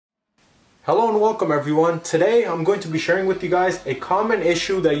Hello and welcome everyone. Today I'm going to be sharing with you guys a common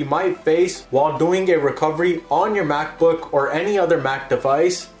issue that you might face while doing a recovery on your MacBook or any other Mac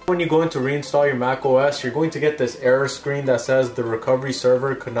device. When you go in to reinstall your Mac OS, you're going to get this error screen that says the recovery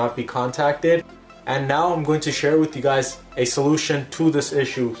server could not be contacted. And now I'm going to share with you guys a solution to this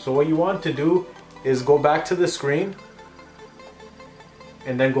issue. So what you want to do is go back to the screen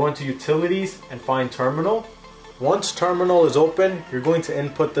and then go into Utilities and find Terminal. Once Terminal is open, you're going to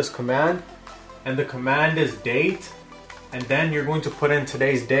input this command, and the command is date, and then you're going to put in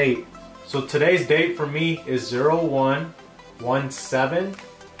today's date. So today's date for me is 01/17.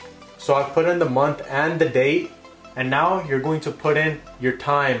 So I put in the month and the date, and now you're going to put in your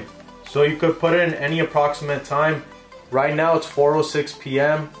time. So you could put in any approximate time. Right now it's 4:06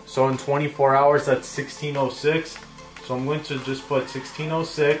 p.m. So in 24 hours that's 16:06. So I'm going to just put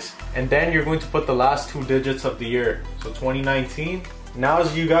 16:06, and then you're going to put the last two digits of the year, so 2019. Now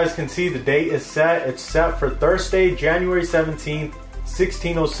as you guys can see, the date is set. It's set for Thursday, January 17th,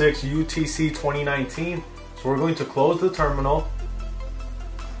 16:06 UTC 2019. So we're going to close the terminal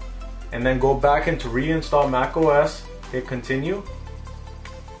and then go back into reinstall macOS, hit continue.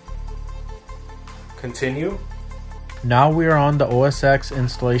 Continue. Now we are on the OS X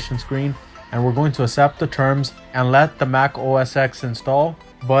installation screen, and we're going to accept the terms and let the Mac OS X install.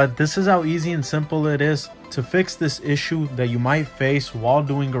 But this is how easy and simple it is to fix this issue that you might face while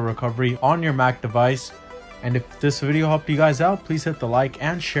doing a recovery on your Mac device. And if this video helped you guys out, please hit the like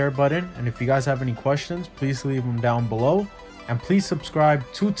and share button. And if you guys have any questions, please leave them down below. And please subscribe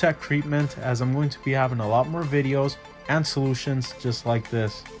to Tech Treatment, as I'm going to be having a lot more videos and solutions just like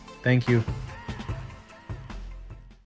this. Thank you.